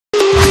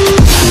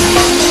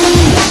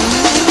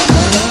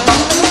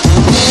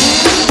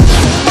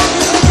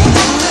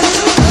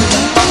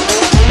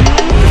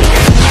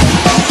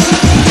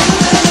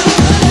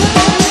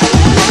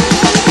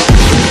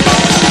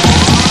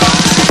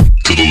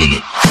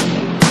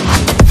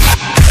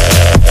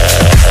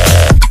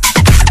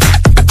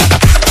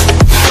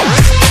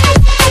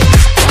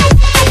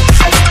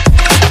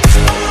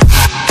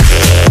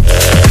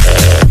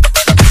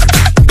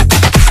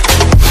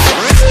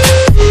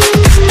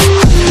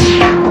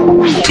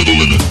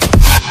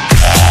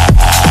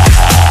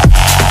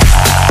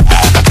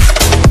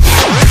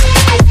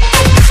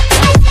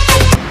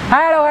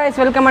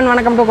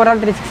வணக்கம் to KURAL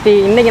 360.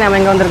 இன்றைக்கி நம்ம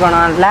எங்கே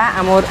வந்திருக்கோம்னா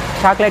Amour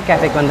சாக்லேட்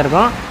கேஃபேக்கு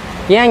வந்திருக்கோம்.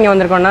 ஏன் இங்கே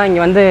வந்திருக்கோம்னா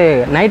இங்கே வந்து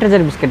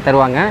நைட்ரஜன் பிஸ்கட்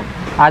தருவாங்க.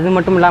 அது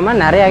மட்டும் இல்லாமல்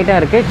நிறைய ஐட்டம்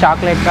இருக்குது.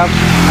 சாக்லேட் கப்,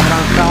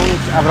 அப்புறம்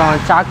ஸ்டவுன்ஸ், அப்புறம்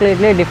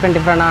சாக்லேட்லேயே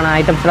டிஃப்ரெண்டான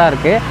ஐட்டம்ஸ்லாம்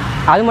இருக்குது.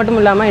 அது மட்டும்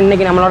இல்லாமல்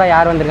இன்றைக்கி நம்மளோட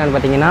யார் வந்திருக்கான்னு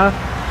பார்த்தீங்கன்னா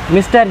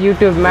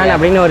MrYoutubeman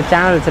அப்படின்னு ஒரு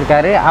சேனல்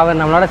வச்சுருக்காரு.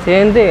 அவர் நம்மளோட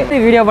சேர்ந்து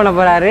வீடியோ பண்ண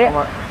போகிறாரு.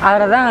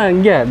 அதில் தான்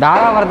இங்கே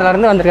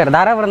தாராபுரத்துலேருந்து வந்திருக்காரு.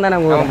 தாராபுரம் தான்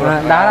நம்ம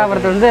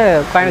தாராபுரத்துலேருந்து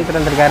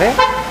கோயம்புத்தூர் வந்திருக்காரு.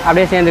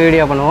 அப்படியே சேர்ந்து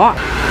வீடியோ பண்ணுவோம்.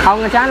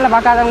 அவங்க சேனலில்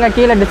பார்க்காதவங்க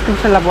கீழே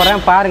டிஸ்கிரிப்ஷனில்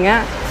போடுறேன்,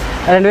 பாருங்கள்.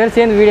 2 பேரும்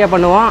சேர்ந்து வீடியோ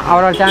பண்ணுவோம்.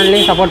 அவரோட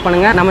சேனல்லையும் சப்போர்ட்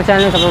பண்ணுங்கள், நம்ம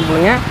சேனல்லையும் சப்போர்ட்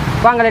பண்ணுங்கள்.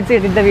 வாங்க, let's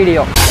get the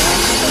video.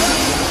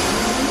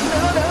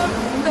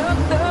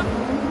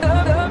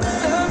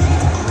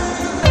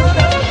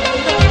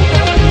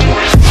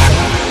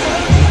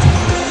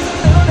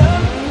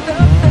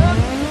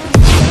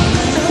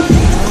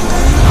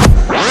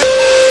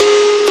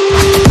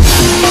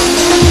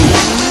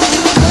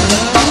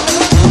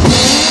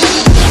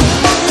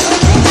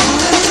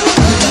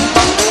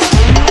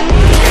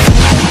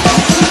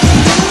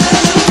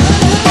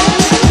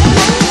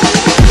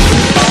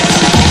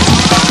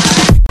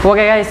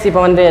 Okay guys,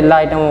 இப்போ வந்து எல்லா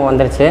ஐட்டமும்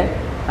வந்துருச்சு.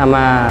 நம்ம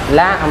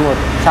Amour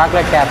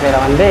சாக்லேட் கேஃபேல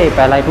வந்து இப்போ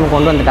எல்லா ஐட்டமும்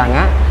கொண்டு வந்துட்டாங்க.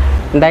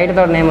 இந்த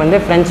ஐட்டத்தோட நேம் வந்து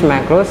ஃப்ரெஞ்ச்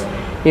மேக்ரோஸ்.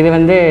 இது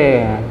வந்து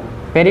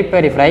பெரி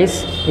பெரி ஃப்ரைஸ்.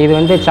 இது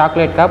வந்து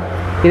சாக்லேட் கப்.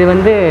 இது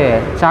வந்து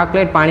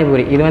சாக்லேட்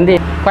பானிபூரி. இது வந்து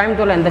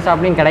கோயம்புத்தூரில் எந்த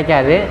ஷாப்லையும்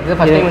கிடைக்காது. இது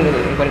ஃபஸ்ட் டைம்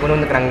கொண்டு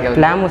வந்துருக்காங்க.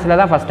 Amourல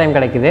தான் ஃபஸ்ட் டைம்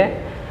கிடைக்குது.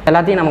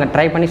 எல்லாத்தையும் நமக்கு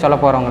ட்ரை பண்ணி சொல்ல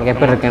போகிறோம் உங்களுக்கு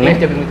எப்படி இருக்குன்னு.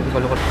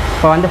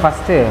 இப்போ வந்து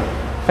ஃபஸ்ட்டு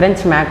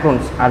ஃப்ரெஞ்ச்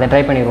மேக்ரோன்ஸ் அதை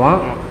ட்ரை பண்ணிடுவோம்.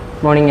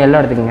 இப்போ நீங்கள்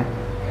எல்லாம் எடுத்துக்கோங்க.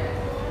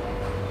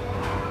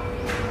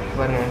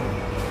 பாருங்க,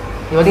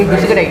 இது வந்து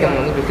பிஸ்கட் ஐட்டம்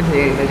வந்து பிஸ்கட்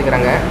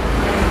செஞ்சுக்கிறாங்க.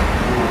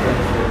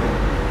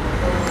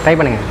 ட்ரை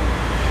பண்ணுங்கள்.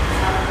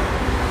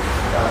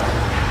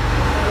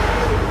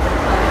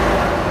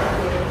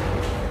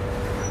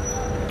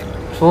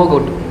 So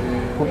good.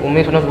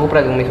 உண்மையை சொன்னால் சூப்பராக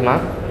இருக்குது. உண்மையை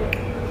சொன்னால்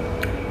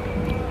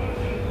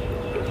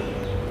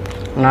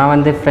நான்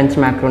வந்து ஃப்ரெஞ்ச்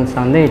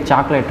மேக்ரோன்ஸில் வந்து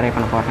சாக்லேட் ட்ரை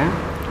பண்ண போகிறேன்.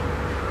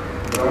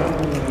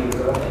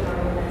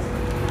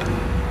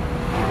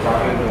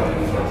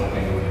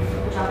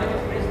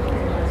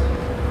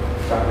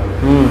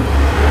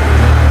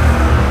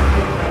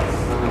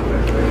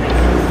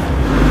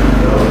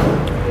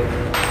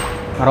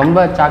 ரொம்ப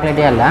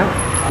சாக்லேட்டியாக இல்லை,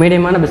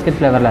 மீடியமான பிஸ்கட்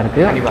ஃப்ளேவரில்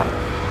இருக்குது. கண்டிப்பாக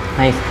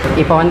நைஸ்.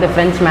 இப்போ வந்து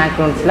ஃப்ரெஞ்ச்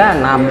மேக்ரோன்ஸில்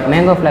நான்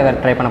மேங்கோ ஃப்ளேவர்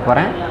ட்ரை பண்ண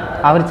போகிறேன்.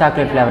 அவர்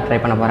சாக்லேட் ஃப்ளேவர் ட்ரை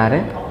பண்ண போகிறாரு.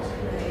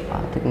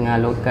 பார்த்துக்குங்க.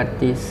 Look at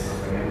this.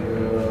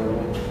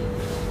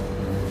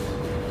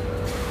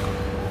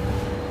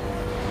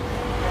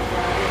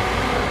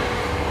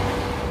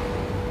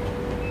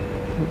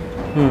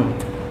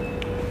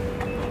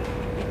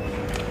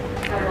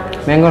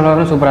 மேங்கோ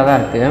ஃப்ளேவரும் சூப்பராக தான்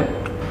இருக்குது.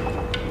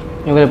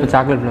 இவர் இப்போ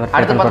சாக்லேட் ஃப்ளேவர்.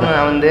 அடுத்து பார்த்தோன்னா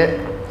நான் வந்து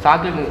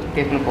சாக்லேட்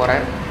டேஸ்ட் பண்ண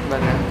போகிறேன்.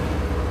 பாருங்க,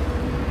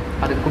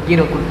 அது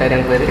குக்கீரை கொடுத்தாரு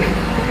எனக்கு. பேர்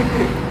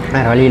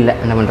வேறு வழி இல்லை,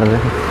 என்ன பண்ணுறது.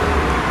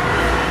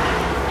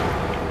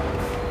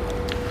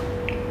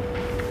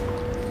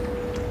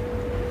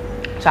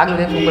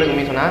 சாக்லேட் சூப்பராக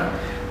இருக்குமே சொன்னால்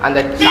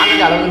அந்த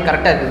சாக்லேட் அளவு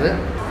கரெக்டாக இருக்குது.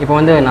 இப்போ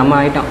வந்து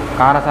நம்ம ஐட்டம்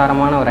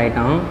காரசாரமான ஒரு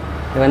ஐட்டம்.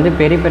 இது வந்து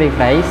பெரி பெரி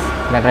ஃப்ரைஸ்.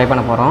 இதை ட்ரை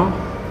பண்ண போகிறோம்.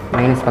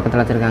 மைனஸ்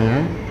பக்கத்தில் வச்சுருக்காங்க.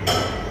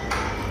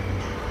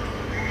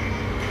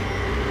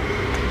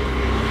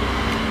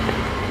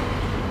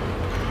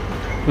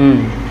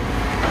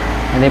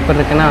 அது எப்படி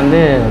இருக்குன்னா வந்து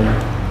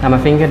நம்ம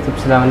ஃபிங்கர்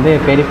சிப்ஸில் வந்து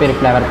பெரி பெரி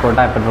ஃப்ளேவர்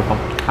போட்டால் எப்படி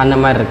இருக்கும் அந்த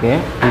மாதிரி இருக்குது.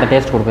 அந்த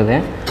டேஸ்ட் கொடுக்குது.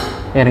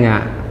 இருங்க,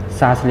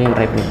 சாஸ்லேயும்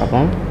ட்ரை பண்ணி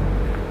பார்ப்போம்.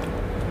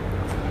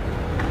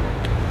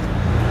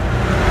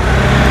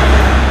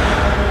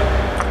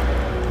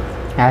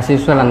 ஆஸ்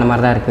யூஸ்வல் அந்த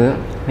மாதிரி தான் இருக்குது.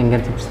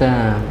 ஃபிங்கர் சிப்ஸை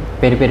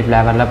பெரி பெரி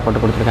ஃப்ளேவரில்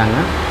போட்டு கொடுத்துருக்காங்க.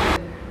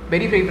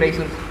 பெரி பெரி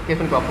ஃப்ரைஸ் டேஸ்ட்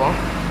பண்ணி பார்ப்போம்.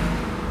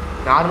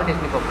 நார்மல்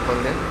டேஸ்ட் பண்ணி பார்ப்போம்.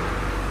 வந்து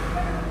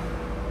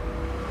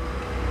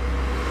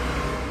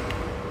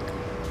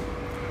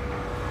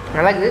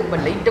நல்லா இருக்குது,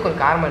 பட் லைட்டாக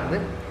கொஞ்சம் காரமாக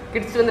இருக்குது.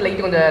 கிட்ஸ் வந்து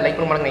லைட்டு கொஞ்சம் லைக்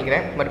பண்ண மாட்டேன்னு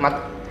நினைக்கிறேன். பட்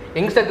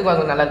யங்ஸ்டர்ஸுக்கு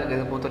அது நல்லா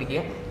இருக்குது பொறுத்த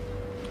வரைக்கும்.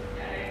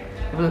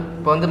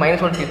 இப்போ வந்து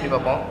மைனஸ் 1 டேஸ்ட் பண்ணி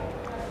பார்ப்போம்.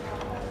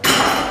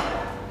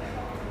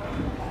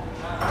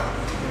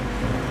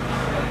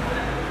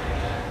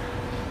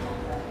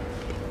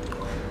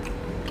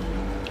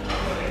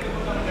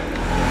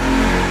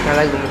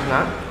 நல்லா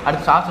இருக்குன்னா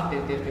அடுத்து சாஸ்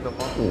டேஸ்ட் பண்ணி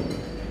பார்ப்போம்.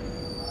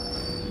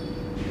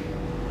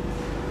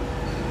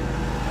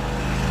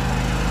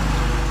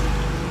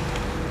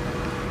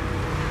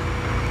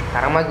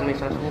 தரமாக இருக்குது.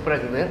 மிஸ் சூப்பராக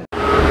இருக்குது.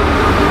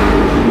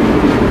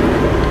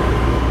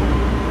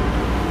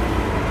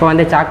 இப்போ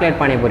வந்து சாக்லேட்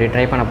பானிபூரி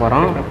ட்ரை பண்ண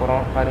போகிறோம்.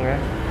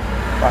 பாருங்கள்,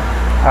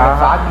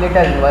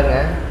 சாக்லேட்டாக இருக்குது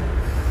பாருங்கள்.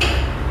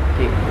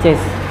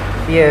 செஸ்.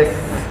 எஸ்.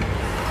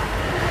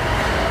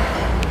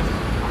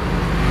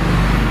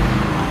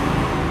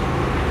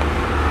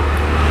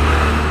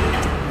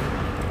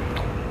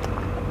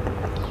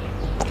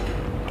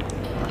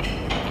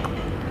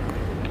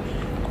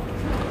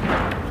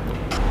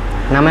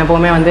 நம்ம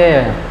எப்போவுமே வந்து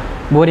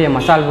பூரி,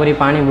 மசால் பூரி,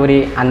 பானிபூரி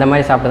அந்த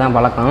மாதிரி சாப்பிட்டு தான்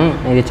பழக்கம்.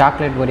 இது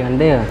சாக்லேட் பூரி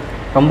வந்து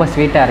ரொம்ப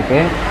ஸ்வீட்டாக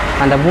இருக்குது.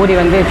 அந்த பூரி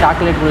வந்து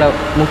சாக்லேட்டுக்குள்ளே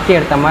முக்கி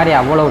எடுத்த மாதிரி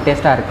அவ்வளோ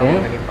டேஸ்ட்டாக இருக்குது.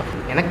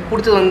 எனக்கு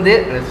பிடிச்சது வந்து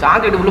அந்த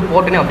சாக்லேட் உள்ள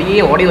போட்டோன்னே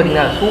அப்படியே ஓடி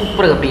வரீங்க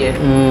சூப்பராக அப்படியே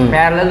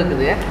வேற லெவல்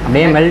இருக்குது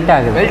அப்படியே மெல்ட்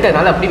ஆகுது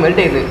அதனால அப்படியே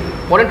மெல்ட் ஆகுது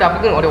உடனே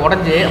டப்புக்கு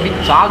உடஞ்சி அப்படியே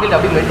சாக்லேட்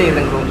அப்படியே மெல்ட்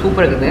ஆகுதுங்க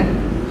சூப்பராக இருக்குது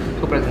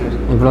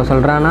இவ்வளோ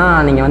சொல்கிறான்னா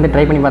நீங்கள் வந்து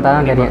ட்ரை பண்ணி பார்த்தா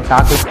தான் தெரியும்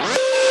சாக்லேட்.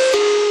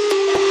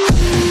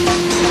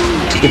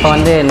 இப்போ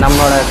வந்து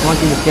நம்மளோட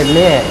ஸ்மோக்கி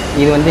பிஸ்கெட்லேயே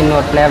இது வந்து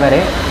இன்னொரு ஃப்ளேவரு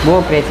கோ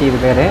கிரேசி இது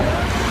பேர்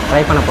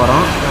ட்ரை பண்ண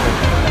போகிறோம்.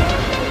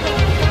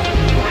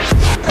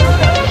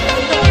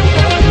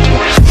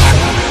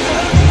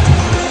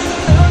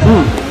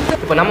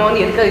 இப்போ நம்ம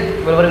வந்து எதுக்காக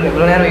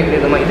இவ்வளோ நேரம் வெயிட்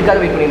பண்ணியிருந்தோம் இதுக்காக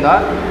வெயிட் பண்ணியிருந்தா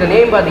இந்த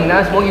நேம் பார்த்தீங்கன்னா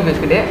ஸ்மோக்கி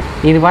பிஸ்கெட்டு.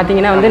 இது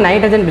பார்த்தீங்கன்னா வந்து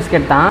நைட்ரஜன்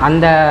பிஸ்கெட் தான்,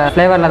 அந்த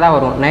ஃப்ளேவரில் தான்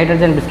வரும்,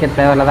 நைட்ரஜன் பிஸ்கெட்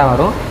ஃப்ளேவரில் தான்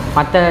வரும்.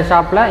 மற்ற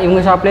ஷாப்பில்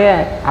இவங்க ஷாப்லேயே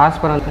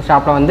ஆஸ்பரன்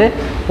ஷாப்பில் வந்து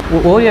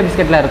ஓரியோ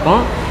பிஸ்கெட்டில்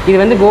இருக்கும். இது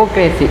வந்து கோ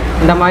கிரேசி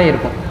இந்த மாதிரி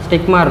இருக்கும்,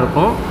 ஸ்டிக் மாதிரி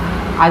இருக்கும்.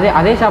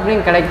 அதே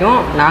ஷாப்லேயும் கிடைக்கும்.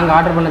 நாங்கள்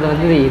ஆர்டர் பண்ணது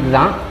வந்து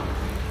இதுதான்,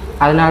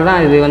 அதனால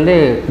தான் இது வந்து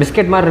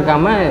பிஸ்கெட் மாதிரி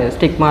இருக்காமல்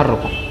ஸ்டிக் மாதிரி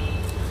இருக்கும்.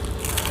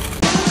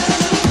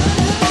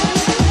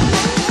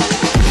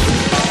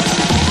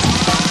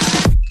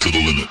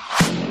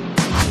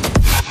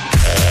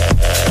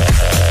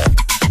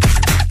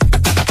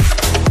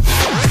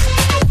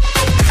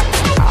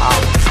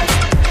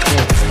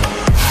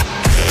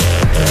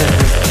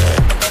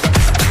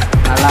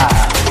 நல்லா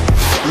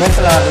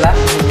மேற்கில் வரல.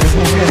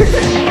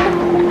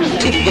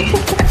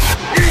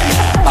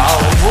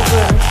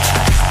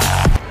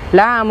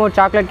 அமோர்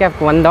சாக்லேட்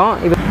கேஃப்க்கு வந்தோம்.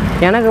 இது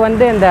எனக்கு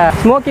வந்து இந்த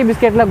ஸ்மோக்கி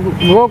பிஸ்கெட்டில்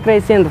கோ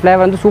கிரேசி அந்த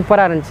ஃப்ளேவர் வந்து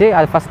சூப்பராக இருந்துச்சு.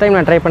 அது ஃபஸ்ட் டைம்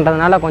நான் ட்ரை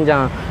பண்ணுறதுனால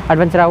கொஞ்சம்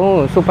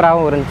அட்வென்ச்சராகவும்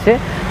சூப்பராகவும் இருந்துச்சு.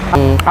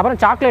 அப்புறம்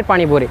சாக்லேட்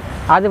பானிபூரி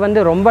அது வந்து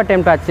ரொம்ப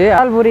டெம்ட் ஆச்சு.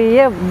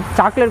 பால்பூரியே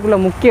சாக்லேட்டுக்குள்ளே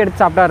முக்கி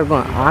எடுத்து சாப்பிட்டா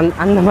இருக்கும்,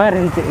 அந்த மாதிரி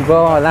இருந்துச்சு.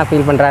 கோவா தான்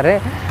ஃபீல் பண்ணுறாரு.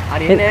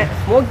 அது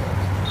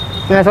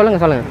என்ன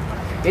சொல்லுங்கள்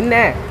என்ன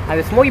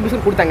அது ஸ்மோக்கி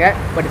பிஸ்கட் கொடுத்தாங்க.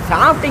 பட்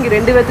சாப்பிட்டீங்க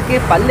 2 பேத்துக்கு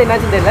பல்லு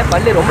என்னாச்சுன்னு தெரியல.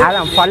 பல்லு ரொம்ப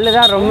அதான் பல்லு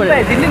தான் ரொம்ப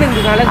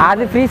தின்னு.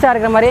 அது ஃப்ரீஸாக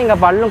இருக்கிற மாதிரியே எங்கள்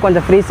பல்லும்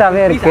கொஞ்சம்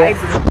ஃப்ரீஸாகவே இருக்குது.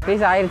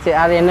 ஃப்ரீஸ் ஆயிடுச்சு.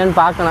 அது என்னென்னு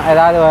பார்க்கணும்.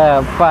 ஏதாவது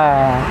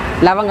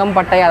லவங்கம்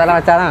பட்டை அதெல்லாம்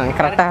வச்சா தான்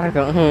கரெக்டாக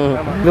இருக்கும்.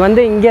 இது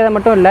வந்து இங்கே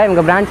மட்டும் இல்லை,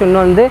 இவங்க பிரான்ச்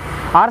இன்னும் வந்து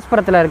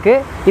ஆர்ஸ்புரத்தில்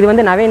இருக்குது. இது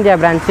வந்து நவ இந்தியா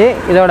பிரான்ச்சு.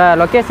 இதோட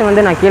லொக்கேஷன்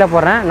வந்து நான் கீழே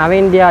போடுறேன். நவ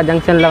இந்தியா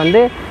ஜங்ஷனில்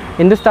வந்து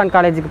இந்துஸ்தான்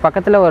காலேஜுக்கு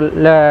பக்கத்தில் ஒரு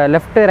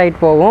லெஃப்ட்டு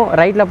ரைட் போகும்.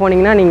 ரைட்டில்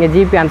போனீங்கன்னா நீங்கள்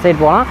ஜிபி அந்த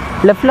சைட் போகலாம்.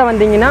 லெஃப்ட்டில்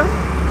வந்தீங்கன்னா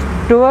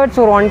டுவர்ட்ஸ்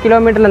ஒரு 1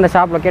 கிலோமீட்டரில் இந்த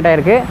ஷாப் லொக்கேட்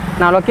ஆகிருக்கு.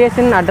 நான்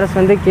லொக்கேஷன் அட்ரஸ்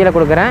வந்து கீழே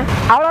கொடுக்குறேன்.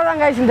 அவ்வளோதான்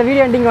கைஸ், இந்த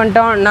வீடியோ எண்டிங்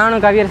வந்துட்டோம்.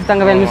 நானும் கவியரசு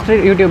தங்கவேல்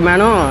மிஸ்டர் யூடியூப்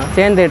மேனும்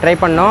சேர்ந்து ட்ரை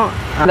பண்ணோம்.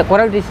 அந்த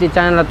குரல் 360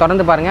 சேனலை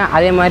தொடர்ந்து பாருங்கள்.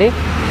 அதே மாதிரி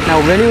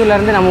நான்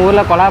வெளியூர்லேருந்து நம்ம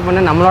ஊரில் கொலாப்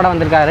பண்ண நம்மளோட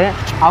வந்திருக்காரு,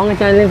 அவங்க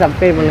சேனலையும்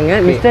சப்ஸ்கிரைப்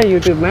பண்ணுங்கள். மிஸ்டர்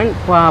யூடியூப் மேன்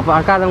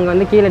பார்க்காதவங்க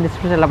வந்து கீழே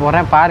டிஸ்கிரிப்ஷனில்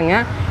போடுறேன்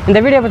பாருங்கள். இந்த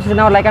வீடியோ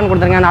பிடிச்சிருந்தா ஒரு லைக்கான்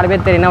கொடுத்துருங்க. 4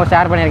 பேர் தெரியும் ஒரு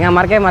ஷேர் பண்ணியிருக்கேன்.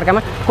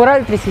 மறக்காமல்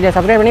குரல் 360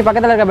 சப்ஸ்கிரைப் பண்ணி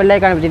பக்கத்தில் இருக்க பெல்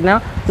ஐக்கான் வச்சுக்கிட்டா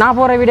நான்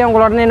போகிற வீடியோ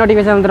உங்களோடனே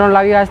நோட்டிஃபிகேஷன் வந்துடும்.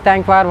 Love you guys,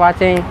 thanks for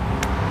வாட்சிங்.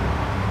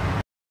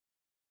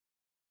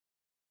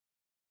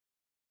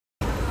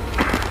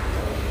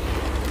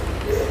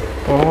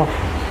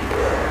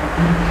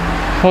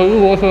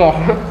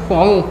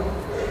 Oh,